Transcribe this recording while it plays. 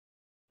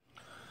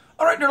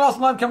All right, you're Lost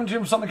Live coming to you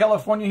from Southern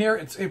California here.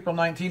 It's April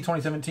 19,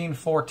 2017,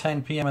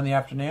 4:10 p.m. in the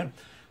afternoon.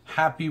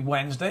 Happy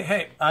Wednesday.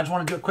 Hey, I just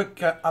want to do a quick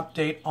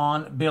update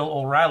on Bill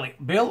O'Reilly.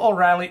 Bill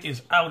O'Reilly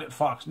is out at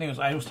Fox News.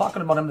 I was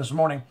talking about him this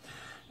morning.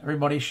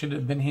 Everybody should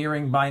have been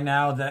hearing by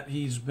now that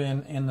he's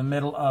been in the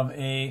middle of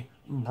a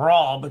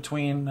brawl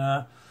between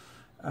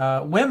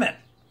women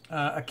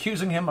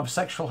accusing him of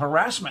sexual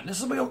harassment.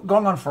 This has been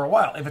going on for a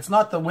while. If it's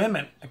not the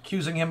women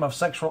accusing him of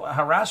sexual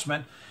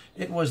harassment,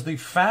 it was the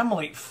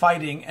family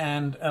fighting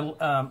and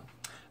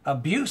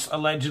abuse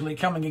allegedly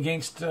coming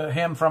against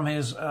him from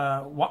his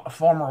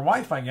former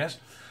wife, I guess,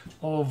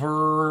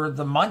 over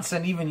the months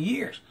and even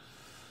years.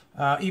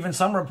 Even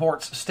some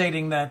reports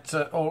stating that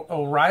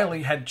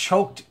O'Reilly had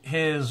choked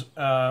his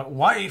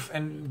wife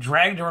and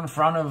dragged her in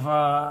front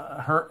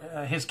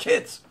of his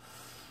kids.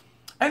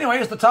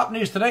 Anyways, the top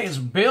news today is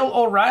Bill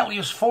O'Reilly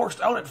is forced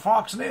out at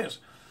Fox News.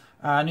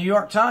 New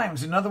York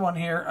Times, another one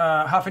here,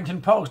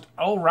 Huffington Post,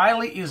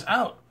 O'Reilly is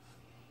out.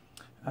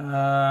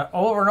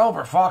 Over and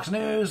over, Fox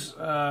News,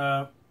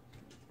 what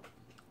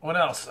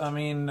else? I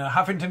mean,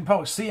 Huffington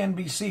Post,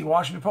 CNBC,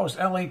 Washington Post,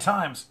 LA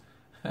Times,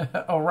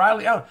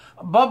 O'Reilly out.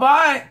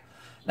 Bye-bye.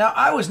 Now,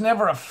 I was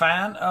never a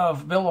fan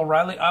of Bill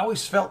O'Reilly. I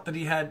always felt that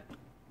he had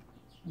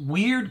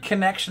weird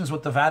connections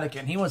with the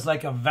Vatican. He was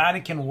like a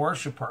Vatican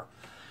worshiper.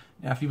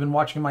 Now, if you've been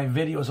watching my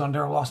videos on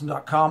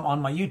DarylLawson.com,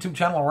 on my YouTube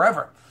channel, or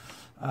wherever,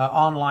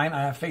 online,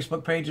 I have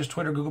Facebook pages,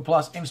 Twitter, Google+,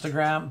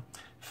 Instagram.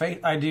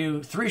 I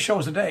do 3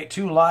 shows a day,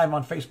 2 live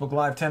on Facebook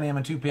Live, 10 a.m.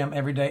 and 2 p.m.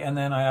 every day, and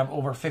then I have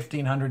over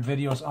 1,500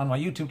 videos on my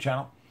YouTube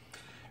channel.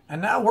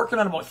 And now working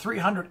on about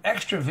 300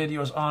 extra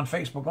videos on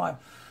Facebook Live.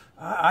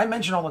 I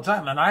mention all the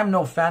time, and I'm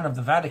no fan of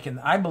the Vatican.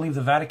 I believe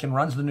the Vatican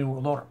runs the New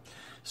World Order.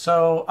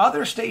 So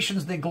other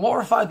stations, they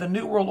glorify the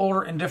New World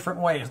Order in different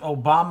ways.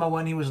 Obama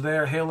when he was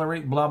there, Hillary,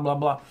 blah, blah,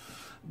 blah.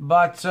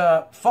 But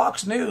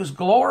Fox News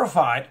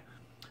glorified,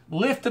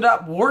 lifted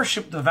up,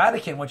 worshipped the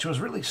Vatican, which was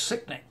really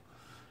sickening.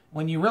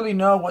 When you really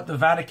know what the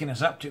Vatican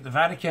is up to. The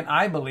Vatican,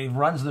 I believe,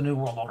 runs the New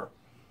World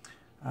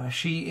Order.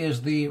 She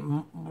is the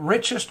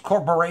richest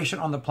corporation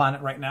on the planet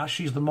right now.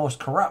 She's the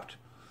most corrupt.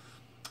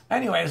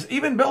 Anyways,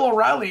 even Bill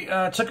O'Reilly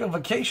took a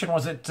vacation,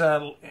 was it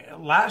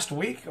last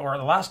week or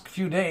the last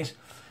few days,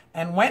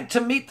 and went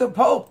to meet the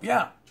Pope.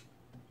 Yeah.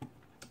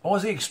 What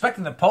was he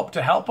expecting, the Pope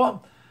to help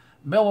him?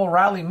 Bill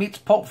O'Reilly meets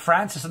Pope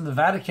Francis in the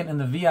Vatican in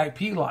the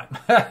VIP line.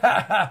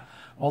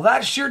 Well,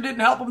 that sure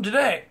didn't help him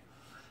today.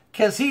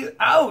 Because he's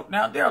out.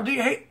 Now, Daryl, do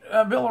you hate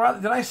Bill O'Reilly?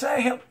 Did I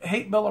say I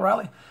hate Bill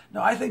O'Reilly? No,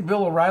 I think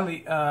Bill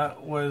O'Reilly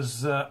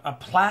was a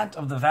plant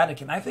of the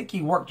Vatican. I think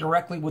he worked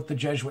directly with the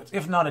Jesuits,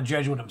 if not a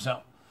Jesuit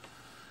himself.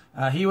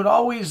 He would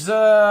always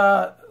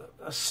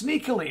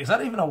sneakily, is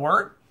that even a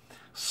word?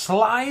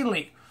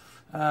 Slyly,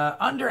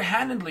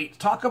 underhandedly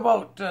talk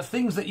about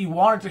things that you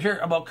wanted to hear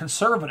about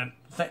conservative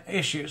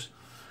issues.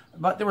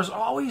 But there was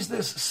always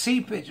this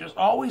seepage, there's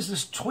always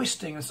this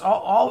twisting, this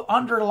all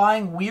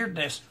underlying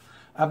weirdness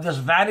of this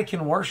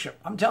Vatican worship.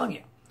 I'm telling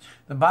you,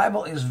 the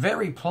Bible is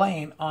very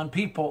plain on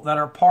people that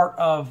are part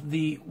of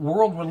the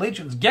world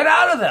religions. Get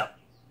out of them.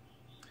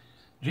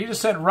 Jesus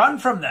said, run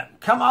from them.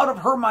 Come out of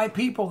her, my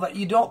people, that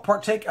you don't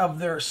partake of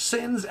their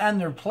sins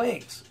and their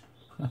plagues.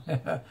 A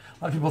lot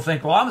of people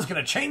think, well, I'm just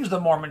going to change the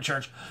Mormon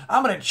church.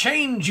 I'm going to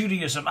change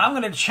Judaism. I'm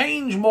going to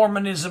change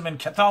Mormonism and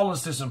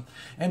Catholicism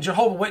and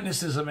Jehovah's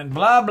Witnessism and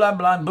blah, blah,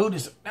 blah, and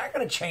Buddhism. I'm not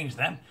going to change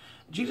them.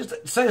 Jesus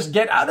says,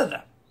 get out of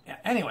them. Yeah,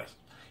 anyways.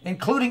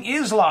 Including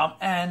Islam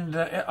and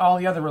all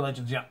the other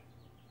religions, yeah.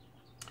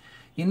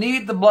 You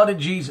need the blood of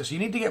Jesus. You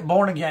need to get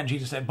born again,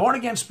 Jesus said. Born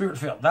again,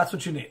 spirit-filled. That's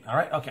what you need, all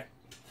right? Okay.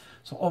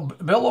 So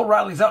Bill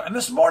O'Reilly's out. And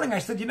this morning I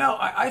said,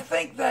 I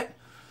think that,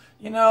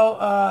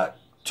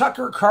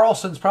 Tucker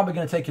Carlson's probably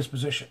going to take his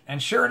position.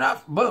 And sure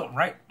enough, boom,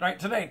 right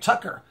today,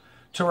 Tucker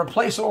to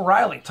replace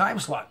O'Reilly, time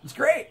slot. It's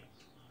great.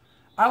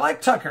 I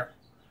like Tucker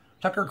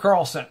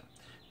Carlson.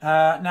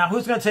 Now,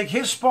 who's going to take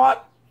his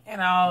spot? Is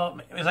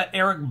that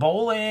Eric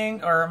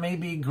Bowling or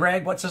maybe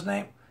Greg, what's his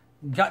name?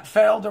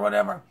 Gutfeld or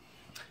whatever?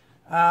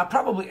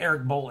 Probably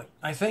Eric Bowling.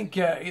 I think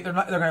they're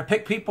going to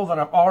pick people that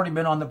have already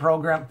been on the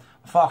program.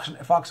 Fox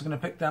is going to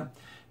pick them,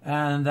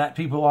 and that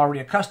people are already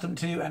accustomed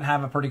to and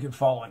have a pretty good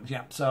following.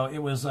 Yeah, so it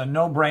was a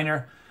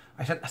no-brainer.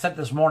 I said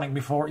this morning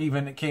before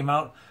even it came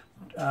out.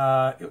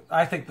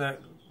 I think the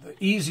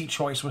easy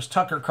choice was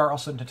Tucker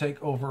Carlson to take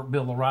over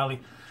Bill O'Reilly.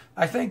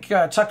 I think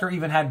Tucker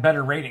even had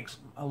better ratings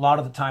a lot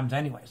of the times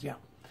anyways, yeah.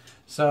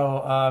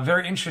 So,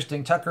 very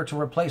interesting. Tucker to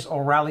replace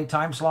O'Reilly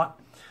time slot.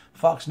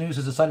 Fox News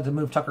has decided to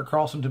move Tucker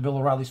Carlson to Bill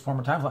O'Reilly's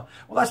former time slot.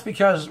 Well, that's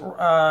because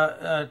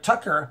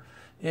Tucker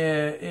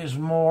is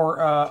more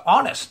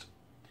honest.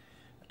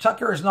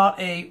 Tucker is not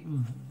a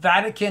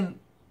Vatican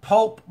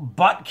Pope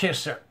butt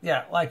kisser.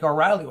 Yeah, like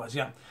O'Reilly was,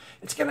 yeah.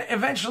 It's going to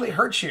eventually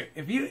hurt you.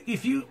 If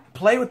you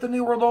play with the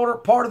New World Order,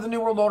 part of the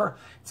New World Order,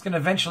 it's going to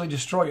eventually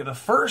destroy you. The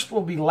first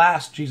will be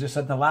last, Jesus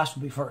said. The last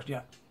will be first,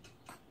 yeah.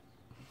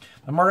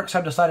 The Murdochs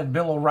have decided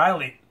Bill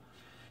O'Reilly,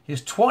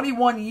 his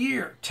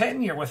 21-year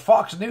tenure with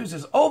Fox News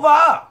is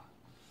over.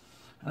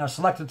 And I've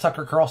selected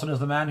Tucker Carlson as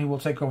the man who will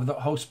take over the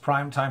host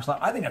prime time slot.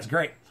 I think that's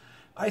great.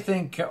 I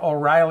think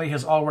O'Reilly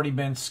has already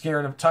been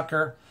scared of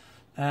Tucker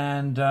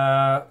and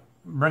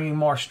bringing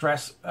more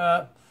stress.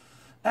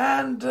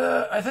 And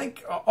I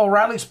think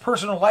O'Reilly's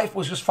personal life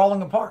was just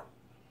falling apart.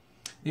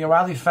 The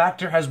O'Reilly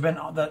Factor has been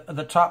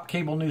the top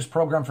cable news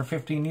program for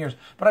 15 years.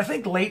 But I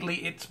think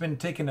lately it's been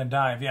taking a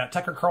dive. Yeah,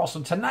 Tucker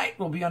Carlson tonight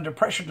will be under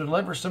pressure to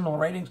deliver similar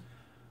ratings.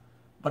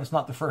 But it's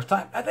not the first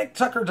time. I think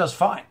Tucker does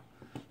fine.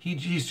 I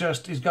think he's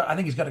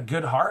got a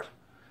good heart.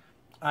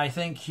 I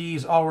think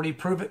he's already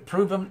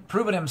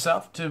proven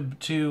himself to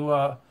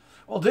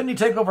well, didn't he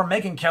take over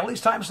Megyn Kelly's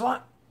time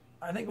slot?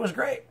 I think it was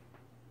great.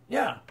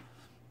 Yeah.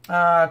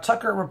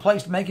 Tucker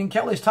replaced Megyn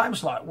Kelly's time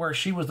slot, where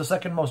she was the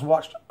second most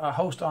watched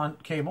host on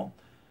cable.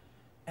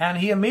 And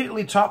he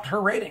immediately topped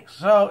her ratings.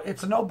 So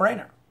it's a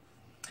no-brainer.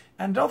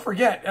 And don't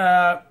forget,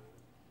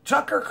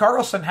 Tucker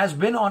Carlson has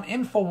been on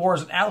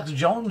InfoWars and Alex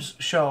Jones'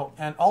 show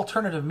and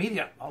alternative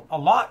media a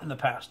lot in the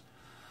past.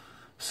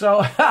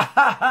 So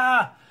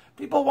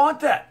people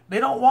want that. They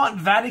don't want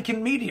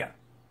Vatican media.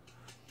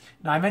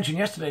 Now, I mentioned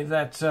yesterday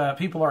that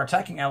people are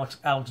attacking Alex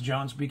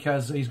Jones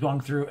because he's going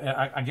through,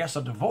 I guess,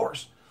 a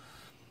divorce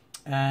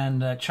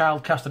and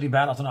child custody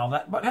battles and all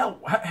that. But hell,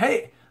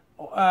 hey,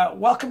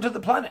 welcome to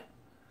the planet.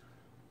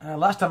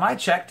 Last time I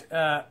checked,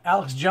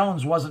 Alex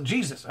Jones wasn't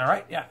Jesus, all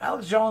right? Yeah,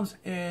 Alex Jones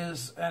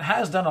is and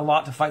has done a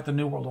lot to fight the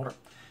New World Order.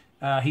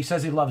 He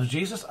says he loves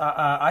Jesus.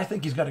 I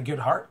think he's got a good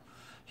heart.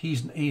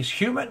 He's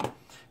human,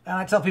 and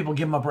I tell people,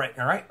 give him a break,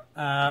 all right?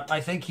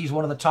 I think he's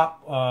one of the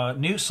top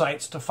news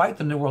sites to fight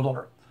the New World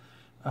Order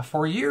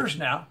for years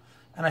now,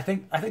 and I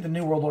think the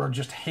New World Order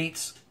just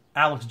hates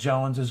Alex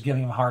Jones, is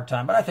giving him a hard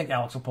time, but I think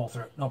Alex will pull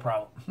through it, no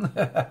problem.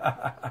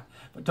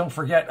 But don't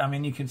forget, I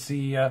mean, you can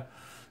see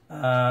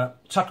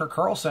Tucker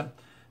Carlson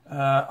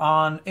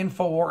on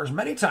InfoWars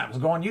many times.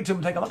 Go on YouTube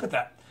and take a look at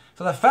that.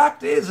 So the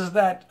fact is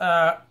that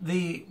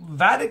the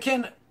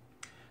Vatican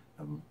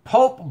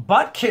Pope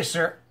butt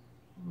kisser,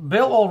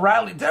 Bill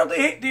O'Reilly.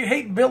 Do you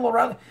hate Bill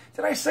O'Reilly?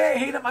 Did I say I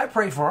hate him? I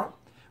pray for him.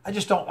 I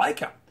just don't like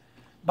him.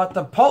 But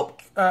the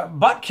Pope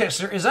butt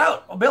kisser is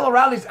out. Bill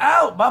O'Reilly's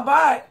out.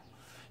 Bye-bye.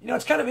 You know,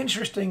 it's kind of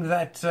interesting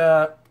that,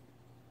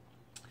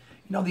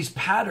 these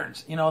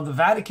patterns. You know, the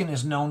Vatican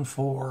is known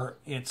for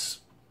its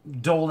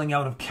doling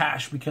out of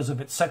cash because of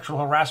its sexual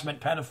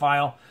harassment,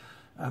 pedophile,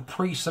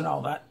 priests and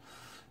all that.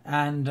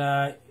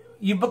 And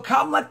you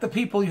become like the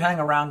people you hang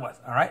around with,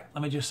 all right?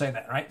 Let me just say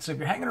that, right? So if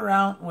you're hanging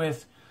around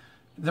with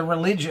the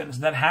religions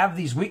that have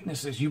these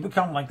weaknesses, you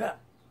become like that.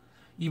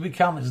 You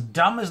become as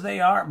dumb as they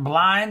are,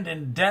 blind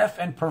and deaf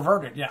and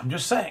perverted. Yeah, I'm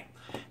just saying.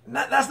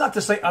 That's not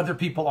to say other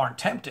people aren't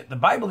tempted. The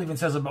Bible even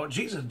says about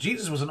Jesus,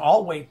 Jesus was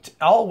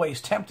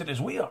always tempted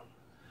as we are,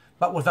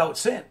 but without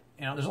sin.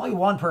 You know, there's only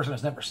one person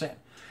that's never sinned.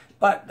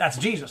 But that's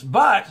Jesus.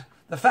 But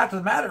the fact of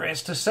the matter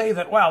is to say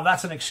that, well,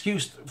 that's an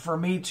excuse for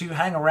me to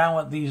hang around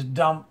with these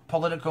dumb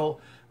political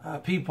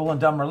people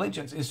and dumb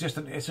religions.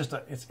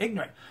 It's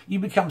ignorant. You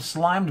become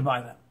slimed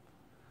by them.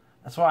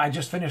 That's why I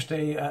just finished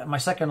my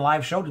second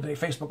live show today,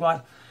 Facebook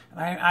Live. And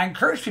I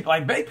encourage people, I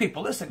beg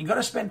people, listen, you got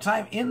to spend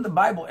time in the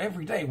Bible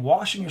every day,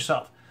 washing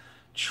yourself,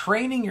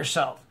 training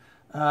yourself,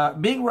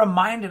 being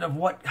reminded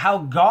of how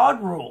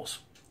God rules.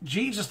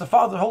 Jesus, the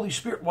Father, the Holy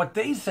Spirit, what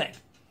they think.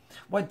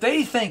 What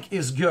they think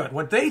is good,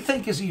 what they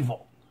think is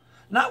evil.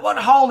 Not what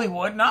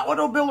Hollywood, not what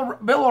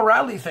Bill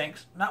O'Reilly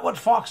thinks, not what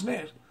Fox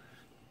News.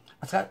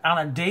 It's on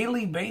a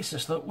daily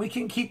basis that we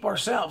can keep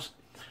ourselves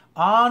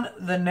on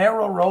the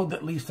narrow road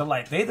that leads to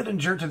life. They that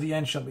endure to the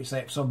end shall be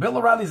saved. So Bill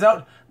O'Reilly's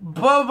out,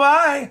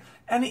 bye-bye,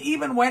 and he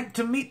even went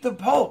to meet the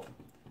Pope.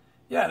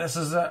 Yeah, this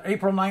is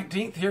April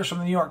 19th. Here's from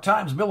the New York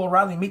Times. Bill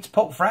O'Reilly meets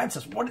Pope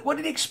Francis. What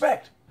did he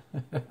expect?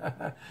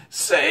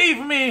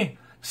 Save me!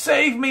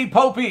 Save me,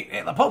 Popey.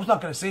 Hey, the Pope's not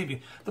going to save you.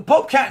 The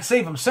Pope can't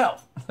save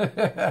himself.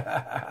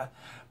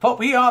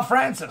 Pope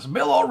Francis.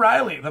 Bill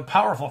O'Reilly, the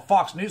powerful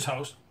Fox News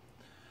host,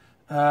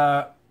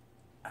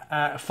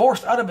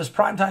 forced out of his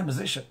primetime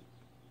position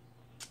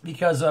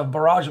because of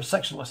barrage of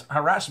sexual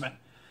harassment,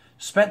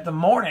 spent the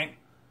morning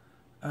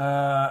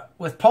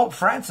with Pope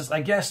Francis,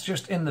 I guess,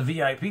 just in the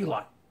VIP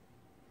line.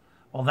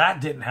 Well, that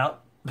didn't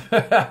help.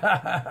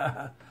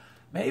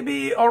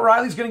 Maybe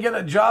O'Reilly's going to get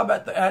a job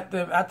at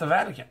the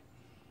Vatican.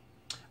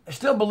 I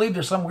still believe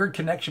there's some weird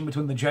connection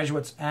between the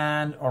Jesuits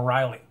and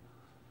O'Reilly,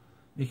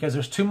 because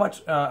there's too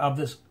much of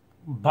this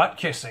butt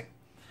kissing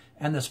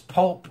and this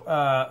Pope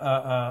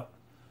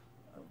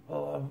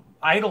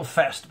idol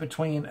fest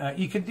between.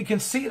 You can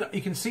see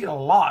it a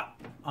lot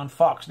on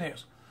Fox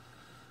News.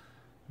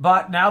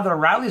 But now that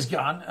O'Reilly's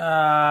gone,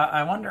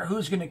 I wonder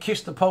who's going to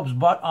kiss the Pope's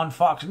butt on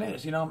Fox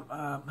News. You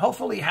know,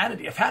 hopefully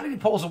Hannity. If Hannity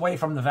pulls away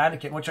from the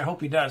Vatican, which I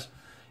hope he does,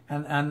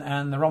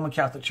 and the Roman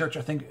Catholic Church,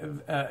 I think,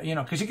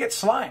 because you get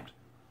slimed.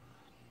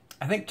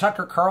 I think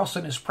Tucker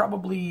Carlson is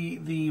probably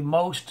the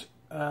most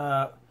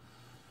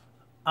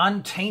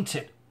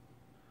untainted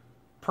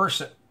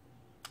person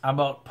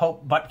about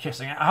Pope butt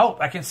kissing. I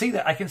hope. I can see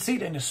that. I can see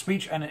it in his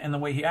speech and in the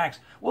way he acts.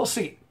 We'll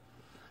see.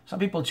 Some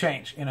people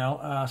change,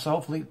 so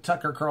hopefully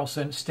Tucker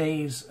Carlson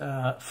stays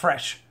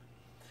fresh,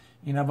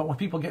 but when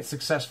people get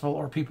successful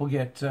or people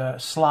get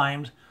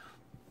slimed,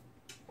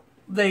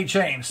 they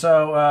changed.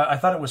 So I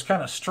thought it was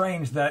kind of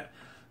strange that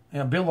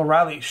Bill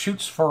O'Reilly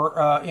shoots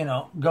for,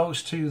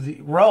 goes to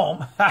the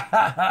Rome.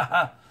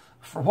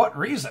 For what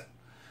reason?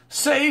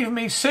 Save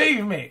me,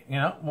 save me.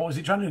 What was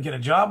he trying to do? Get a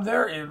job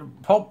there?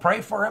 Pope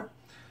pray for him?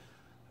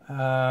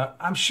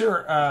 I'm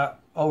sure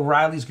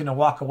O'Reilly's going to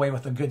walk away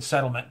with a good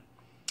settlement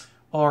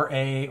or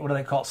a, what do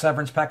they call it,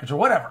 severance package or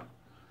whatever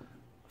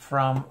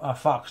from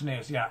Fox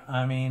News. Yeah,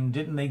 I mean,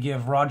 didn't they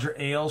give Roger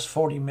Ailes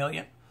 $40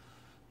 million?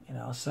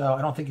 So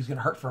I don't think he's going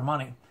to hurt for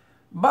money.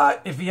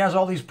 But if he has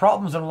all these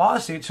problems and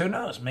lawsuits, who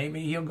knows?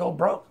 Maybe he'll go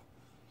broke.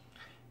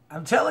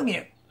 I'm telling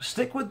you,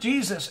 stick with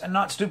Jesus and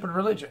not stupid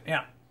religion.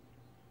 Yeah.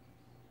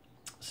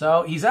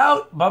 So he's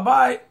out.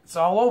 Bye-bye. It's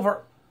all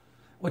over.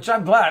 Which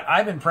I'm glad.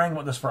 I've been praying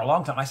with this for a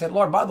long time. I said,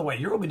 Lord, by the way,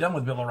 you're going to be done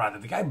with Bill O'Reilly.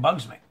 The guy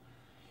bugs me.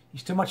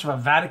 He's too much of a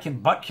Vatican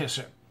butt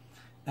kisser.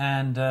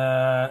 And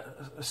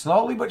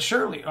slowly but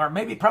surely, or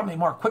maybe probably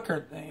more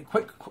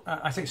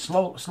I say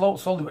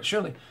slowly but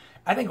surely.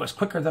 I think it was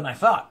quicker than I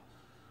thought.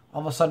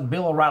 All of a sudden,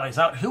 Bill O'Reilly's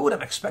out. Who would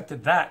have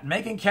expected that?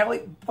 Megyn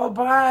Kelly,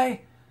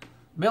 bye-bye.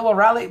 Bill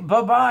O'Reilly,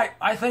 bye-bye.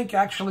 I think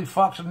actually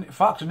Fox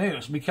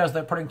News, because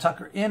they're putting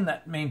Tucker in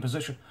that main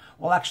position,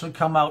 will actually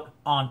come out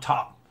on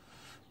top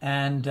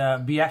and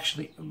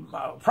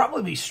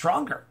probably be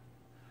stronger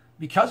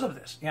because of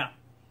this. Yeah.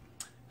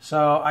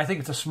 So I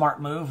think it's a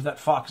smart move that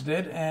Fox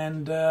did.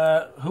 And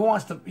who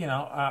wants to,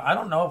 I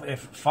don't know if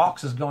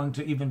Fox is going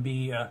to even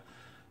be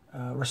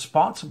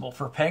responsible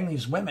for paying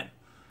these women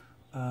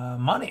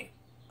money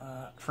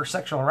for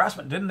sexual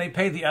harassment. Didn't they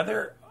pay the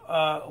other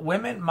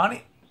women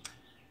money?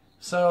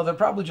 So they're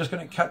probably just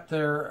going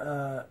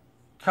to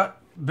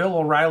cut Bill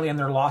O'Reilly and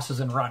their losses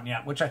and run,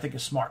 yeah, which I think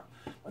is smart.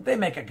 But they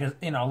make a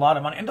lot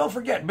of money. And don't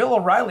forget, Bill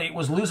O'Reilly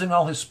was losing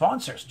all his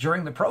sponsors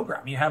during the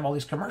program. You have all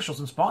these commercials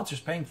and sponsors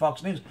paying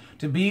Fox News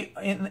to be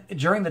in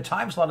during the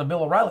time slot of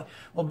Bill O'Reilly.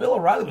 Well, Bill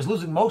O'Reilly was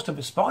losing most of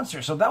his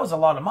sponsors, so that was a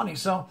lot of money.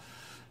 So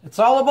it's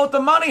all about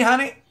the money,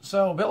 honey.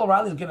 So Bill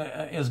O'Reilly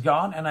is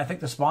gone, and I think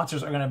the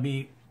sponsors are going to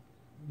be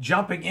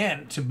jumping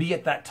in to be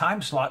at that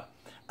time slot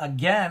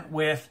again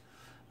with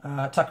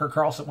Tucker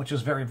Carlson, which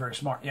is very, very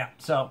smart. Yeah.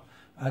 So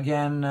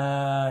again,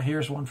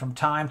 here's one from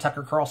Time.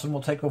 Tucker Carlson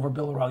will take over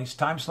Bill O'Reilly's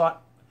time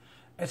slot.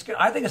 I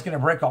think it's going to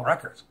break all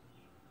records.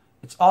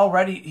 He's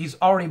already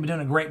been doing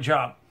a great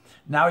job.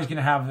 Now he's going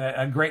to have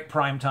a great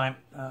primetime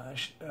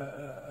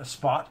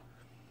spot.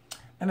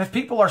 And if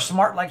people are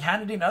smart like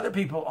Hannity and other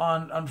people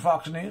on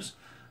Fox News,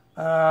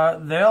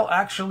 they'll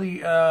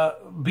actually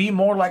be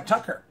more like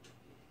Tucker.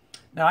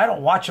 Now, I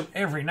don't watch him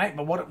every night,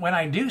 but when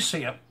I do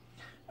see him,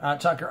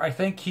 Tucker, I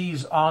think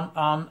he's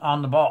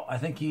on the ball. I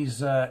think he's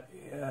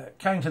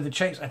cutting to the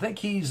chase. I think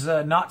he's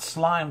not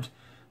slimed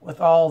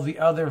with all the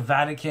other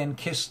Vatican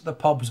kiss the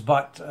Pope's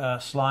butt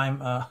slime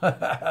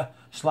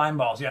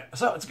balls. Yeah,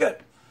 so it's good.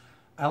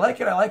 I like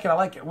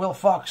it. Will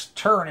Fox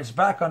turn his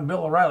back on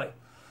Bill O'Reilly?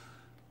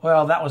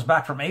 Well, that was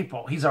back from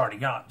April. He's already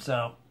gone.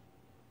 So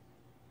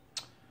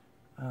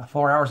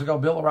 4 hours ago,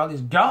 Bill O'Reilly's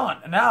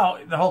gone. Now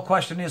the whole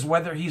question is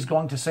whether he's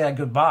going to say a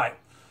goodbye.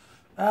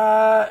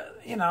 I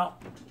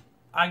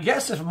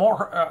guess if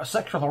more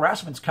sexual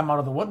harassments come out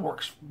of the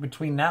woodworks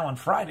between now and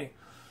Friday,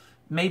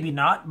 maybe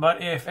not.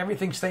 But if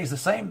everything stays the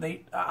same,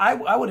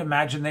 I would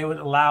imagine they would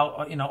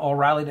allow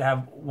O'Reilly to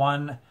have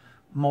one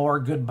more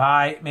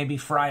goodbye, maybe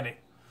Friday,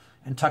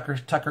 and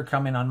Tucker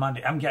come in on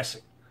Monday. I'm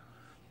guessing.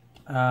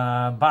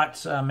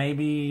 But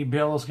maybe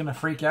Bill is going to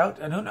freak out,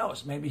 and who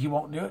knows? Maybe he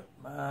won't do it.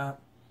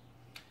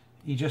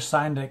 He just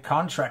signed a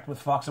contract with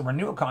Fox, a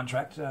renewal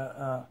contract,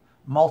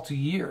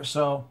 multi-year.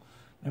 So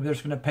maybe they're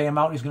just going to pay him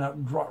out. He's going to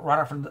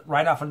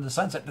ride off into the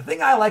sunset. The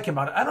thing I like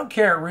about it, I don't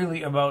care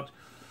really about.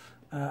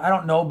 I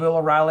don't know Bill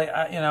O'Reilly.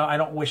 I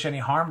don't wish any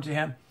harm to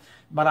him,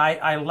 but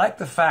I like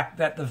the fact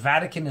that the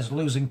Vatican is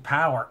losing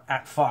power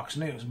at Fox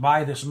News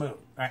by this move.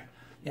 Right?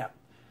 Yeah,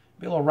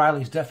 Bill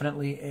O'Reilly is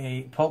definitely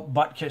a Pope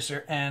butt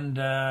kisser, and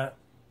the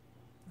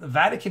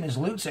Vatican is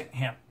losing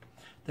him.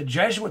 The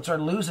Jesuits are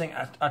losing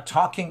a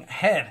talking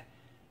head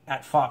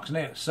at Fox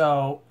News.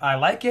 So I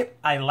like it,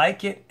 and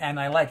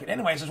I like it.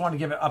 Anyways, I just wanted to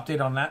give an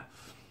update on that.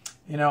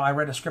 I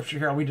read a scripture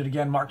here. I'll read it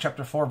again. Mark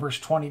chapter 4, verse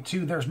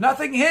 22. There's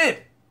nothing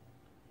hid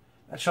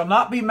that shall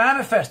not be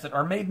manifested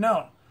or made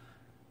known.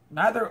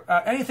 Neither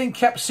anything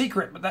kept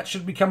secret, but that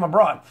should become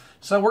abroad.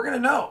 So we're going to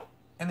know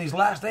in these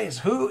last days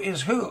who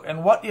is who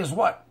and what is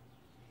what.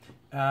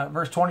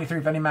 Verse 23,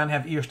 if any man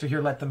have ears to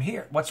hear, let them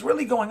hear. What's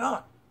really going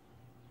on?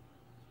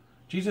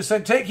 Jesus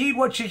said, take heed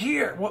what you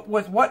hear,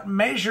 with what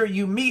measure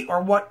you meet or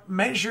what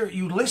measure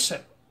you listen,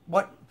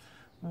 what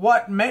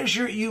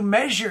measure you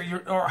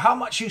measure or how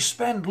much you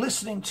spend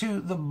listening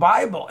to the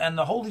Bible and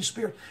the Holy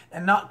Spirit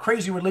and not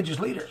crazy religious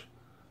leaders.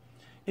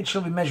 It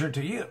shall be measured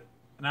to you,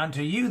 and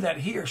unto you that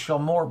hear shall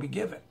more be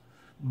given.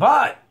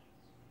 But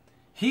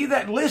he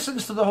that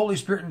listens to the Holy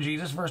Spirit in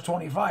Jesus, verse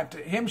 25, to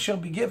him shall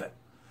be given.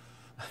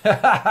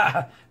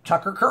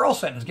 Tucker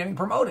Carlson is getting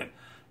promoted.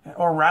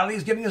 O'Reilly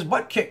is getting his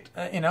butt kicked,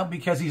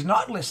 because he's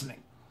not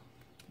listening.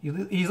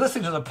 He's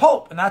listening to the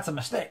Pope, and that's a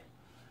mistake.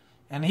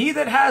 And he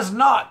that has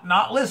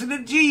not listened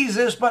to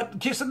Jesus, but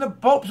kissing the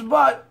Pope's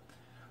butt,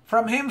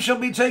 from him shall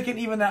be taken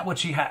even that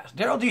which he has.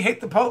 Daryl, do you hate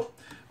the Pope?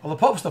 Well, the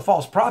Pope's the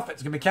false prophet.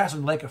 He's going to be cast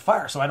in the lake of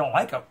fire, so I don't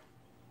like him.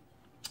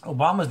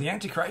 Obama's the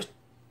Antichrist.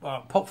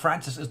 Pope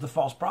Francis is the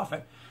false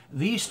prophet.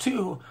 These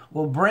two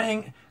will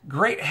bring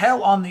great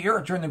hell on the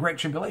earth during the Great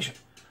Tribulation.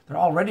 They're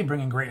already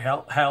bringing great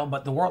hell,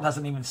 but the world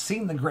hasn't even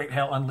seen the great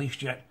hell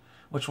unleashed yet,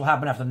 which will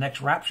happen after the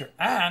next rapture.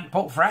 And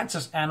Pope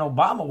Francis and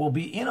Obama will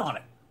be in on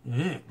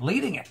it,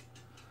 leading it.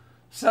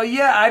 So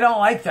yeah, I don't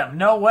like them.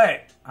 No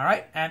way. All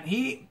right? And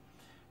he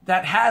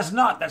that's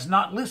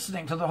not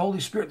listening to the Holy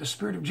Spirit, the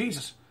Spirit of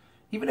Jesus,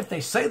 even if they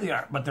say they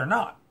are, but they're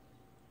not.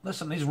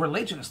 Listen, these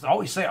religionists, they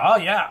always say, oh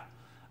yeah,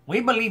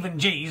 we believe in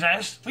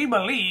Jesus. We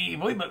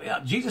believe.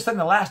 Yeah. Jesus said in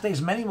the last days,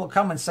 many will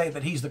come and say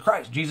that he's the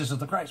Christ. Jesus is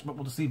the Christ, but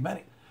will deceive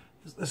many.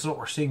 This is what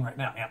we're seeing right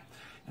now. Yeah.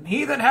 And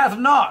he that hath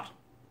not,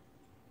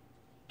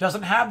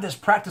 doesn't have this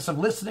practice of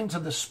listening to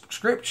the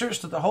scriptures,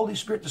 to the Holy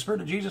Spirit, the Spirit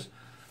of Jesus,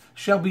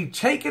 shall be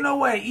taken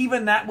away,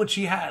 even that which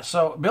he has.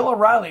 So Bill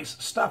O'Reilly's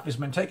stuff has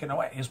been taken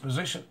away, his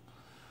position.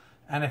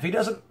 And if he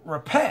doesn't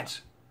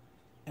repent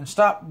and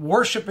stop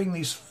worshiping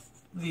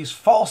these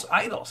false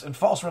idols and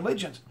false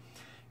religions,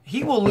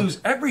 he will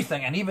lose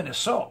everything, and even his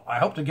soul. I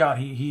hope to God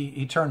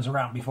he turns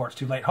around before it's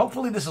too late.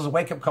 Hopefully this is a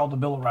wake-up call to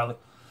Bill O'Reilly.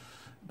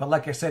 But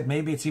like I said,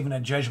 maybe it's even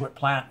a Jesuit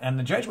plant. And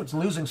the Jesuits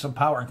losing some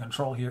power and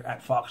control here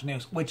at Fox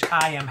News, which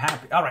I am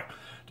happy. All right,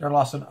 Darrell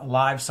Lawson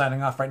live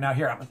signing off right now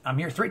here. I'm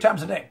here 3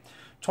 times a day.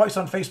 Twice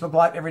on Facebook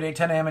Live every day,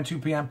 10 a.m. and 2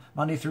 p.m.,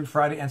 Monday through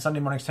Friday, and Sunday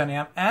mornings, 10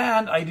 a.m.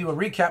 And I do a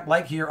recap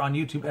like here on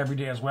YouTube every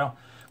day as well.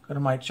 Go to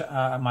my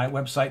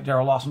website,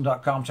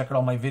 darrellawson.com. Check out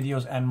all my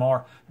videos and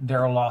more,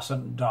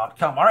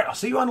 darrellawson.com. All right, I'll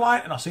see you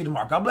online, and I'll see you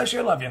tomorrow. God bless you.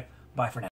 I love you. Bye for now.